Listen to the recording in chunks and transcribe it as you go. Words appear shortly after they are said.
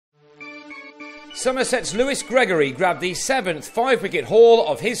Somerset's Lewis Gregory grabbed the 7th 5-wicket haul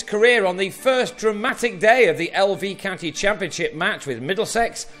of his career on the first dramatic day of the LV County Championship match with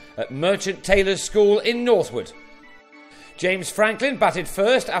Middlesex at Merchant Taylors' School in Northwood. James Franklin batted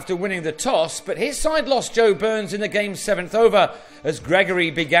first after winning the toss, but his side lost Joe Burns in the game's 7th over as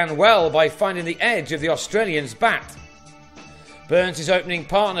Gregory began well by finding the edge of the Australian's bat. Burns' opening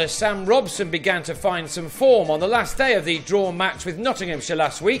partner Sam Robson began to find some form on the last day of the draw match with Nottinghamshire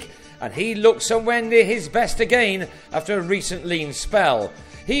last week, and he looked somewhere near his best again after a recent lean spell.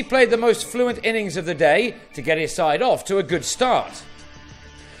 He played the most fluent innings of the day to get his side off to a good start.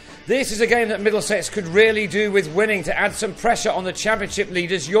 This is a game that Middlesex could really do with winning to add some pressure on the championship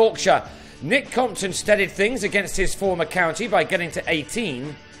leaders Yorkshire. Nick Compton steadied things against his former county by getting to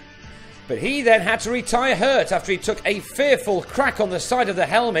 18. But he then had to retire hurt after he took a fearful crack on the side of the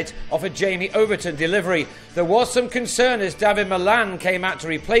helmet off a Jamie Overton delivery. There was some concern as David Milan came out to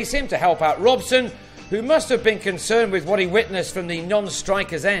replace him to help out Robson, who must have been concerned with what he witnessed from the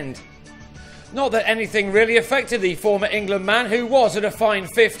non-striker's end. Not that anything really affected the former England man, who was at a fine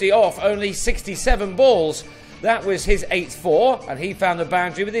 50 off only 67 balls. That was his 8th 4, and he found the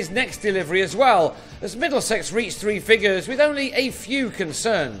boundary with his next delivery as well, as Middlesex reached 3 figures with only a few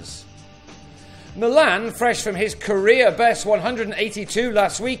concerns. Milan, fresh from his career best 182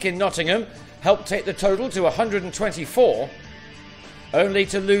 last week in Nottingham, helped take the total to 124. Only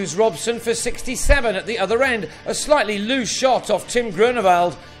to lose Robson for 67 at the other end, a slightly loose shot off Tim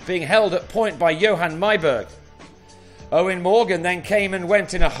Groenewald being held at point by Johan Myberg. Owen Morgan then came and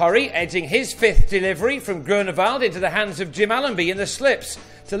went in a hurry, edging his 5th delivery from Groenewald into the hands of Jim Allenby in the slips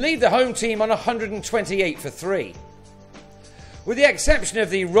to leave the home team on 128 for 3. With the exception of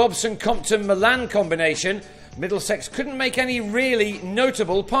the Robson-Compton-Milan combination, Middlesex couldn't make any really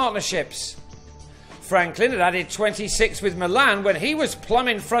notable partnerships. Franklin had added 26 with Milan when he was plumb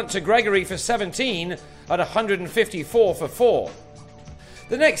in front to Gregory for 17 at 154 for 4.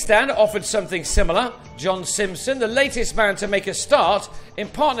 The next stand offered something similar. John Simpson, the latest man to make a start, in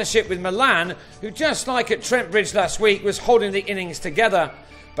partnership with Milan, who just like at Trent Bridge last week was holding the innings together.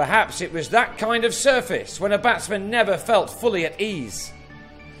 Perhaps it was that kind of surface when a batsman never felt fully at ease.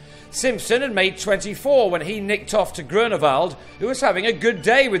 Simpson had made 24 when he nicked off to Groenewald, who was having a good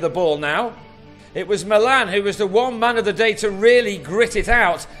day with the ball now. It was Milan who was the one man of the day to really grit it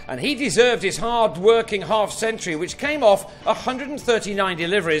out, and he deserved his hard-working half-century, which came off 139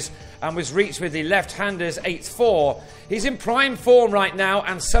 deliveries and was reached with the left-hander's 8th 4. He's in prime form right now,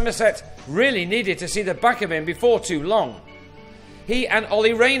 and Somerset really needed to see the back of him before too long. He and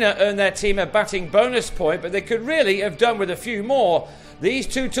Ollie Rayner earned their team a batting bonus point, but they could really have done with a few more. These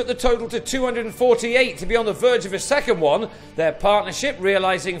two took the total to 248 to be on the verge of a second one, their partnership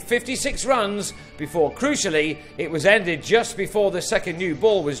realising 56 runs before, crucially, it was ended just before the second new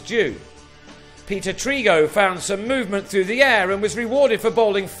ball was due. Peter Trigo found some movement through the air and was rewarded for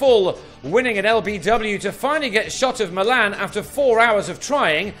bowling full, winning an LBW to finally get shot of Milan after 4 hours of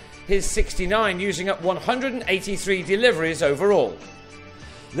trying, his 69 using up 183 deliveries overall.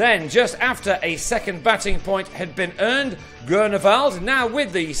 Then, just after a second batting point had been earned, Groenewald, now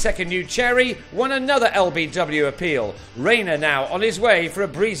with the second new cherry, won another LBW appeal. Rayner now on his way for a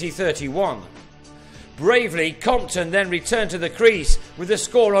breezy 31. Bravely, Compton then returned to the crease with the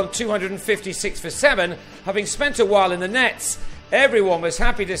score on 256 for 7, having spent a while in the nets. Everyone was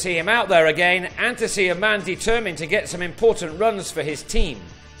happy to see him out there again and to see a man determined to get some important runs for his team.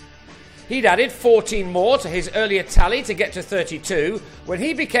 He'd added 14 more to his earlier tally to get to 32. When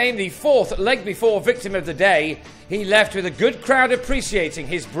he became the 4th leg before victim of the day, he left with a good crowd appreciating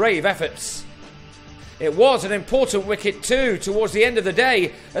his brave efforts. It was an important wicket too towards the end of the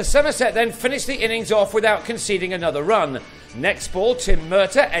day, as Somerset then finished the innings off without conceding another run. Next ball, Tim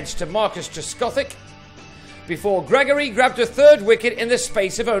Murtagh edged to Marcus Trescothick, before Gregory grabbed a 3rd wicket in the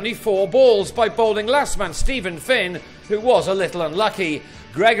space of only 4 balls by bowling last man Stephen Finn, who was a little unlucky.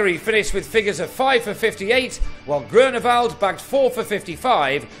 Gregory finished with figures of 5 for 58, while Groenewald bagged 4 for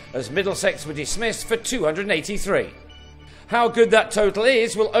 55, as Middlesex were dismissed for 283. How good that total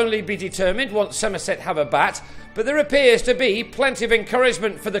is will only be determined once Somerset have a bat, but there appears to be plenty of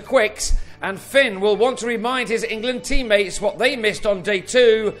encouragement for the Quicks, and Finn will want to remind his England teammates what they missed on day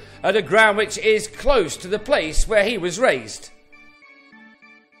 2 at a ground which is close to the place where he was raised.